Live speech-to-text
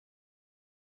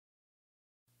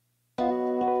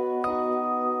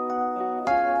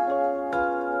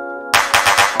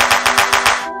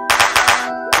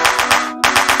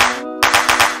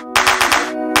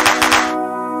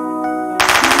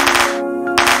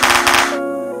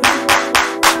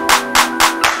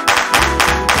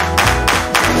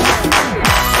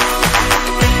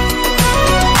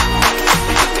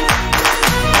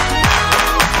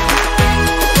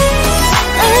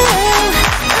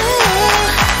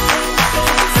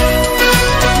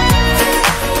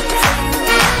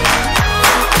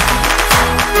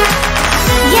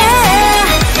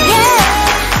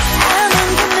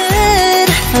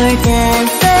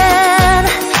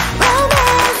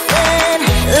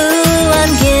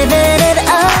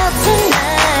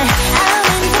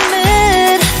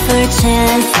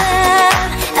chance.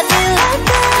 I feel like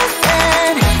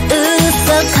dancing. Ooh,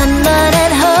 so come on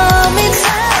and hold me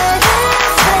tight.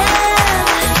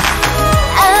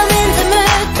 I'm in the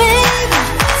mood, baby,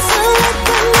 so let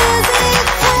the music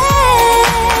play.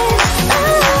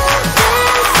 Ooh,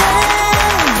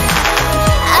 dancing.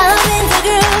 I'm in the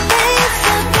groove, baby,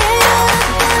 so get up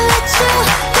and let your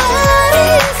body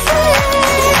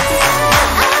free.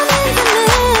 I'm in the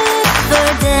mood for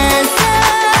dancing,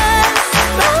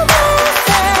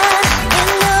 romancing. You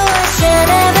know I should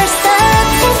never stop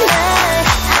tonight.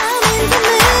 I'm in the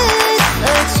mood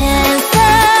for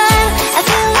chancing. I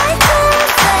feel like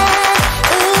dancing.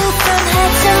 Ooh, from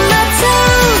head to my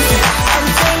toes. And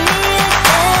take me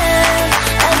again.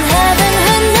 And heaven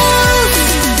who knows,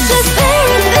 just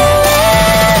very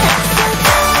feeling.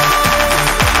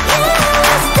 So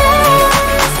yes,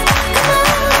 dance, come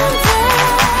on,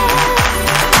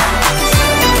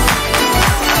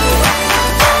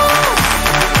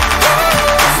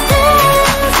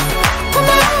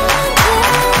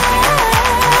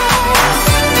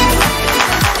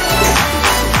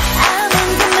 I'm in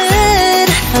the mood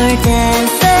for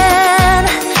dancing,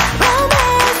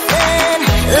 romancing.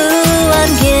 Ooh,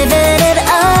 I'm giving it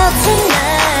all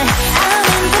tonight. I'm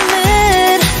in the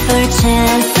mood for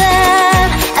chancing.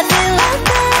 I feel like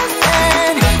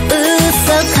dancing. Ooh,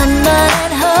 so come on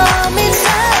and hold me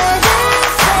tight.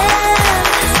 Dancing,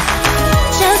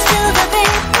 just feel the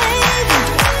beat, baby.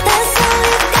 That's all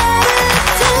you gotta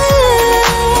do.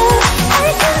 I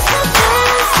can stop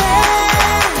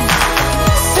dancing.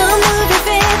 So move your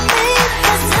feet, babe,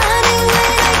 'cause honey,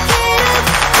 when I get up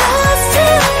close to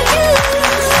you,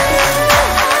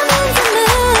 I'm in the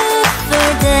mood for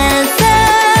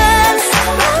dancing,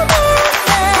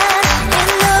 romancing. You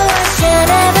know I should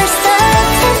never stop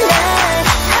tonight.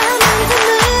 I'm in the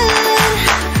mood,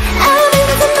 I'm in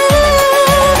the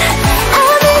mood,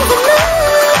 I'm in the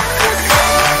mood for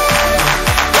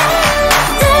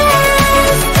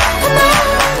dance, come on,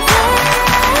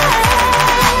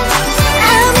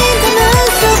 I'm in the mood,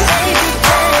 so baby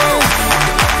dance.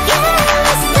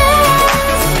 Yes,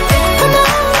 dance, come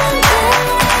on,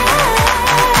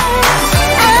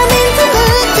 I'm in the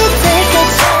mood to take a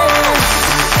chance.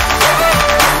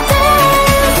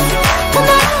 Dance, come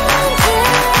on,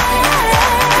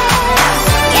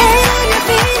 get on your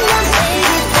feet now,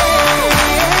 baby dance.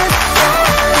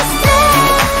 Yes,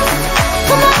 dance,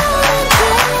 come on,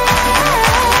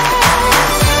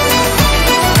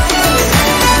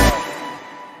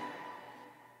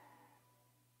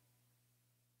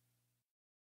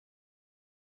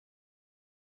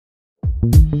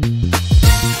 dance.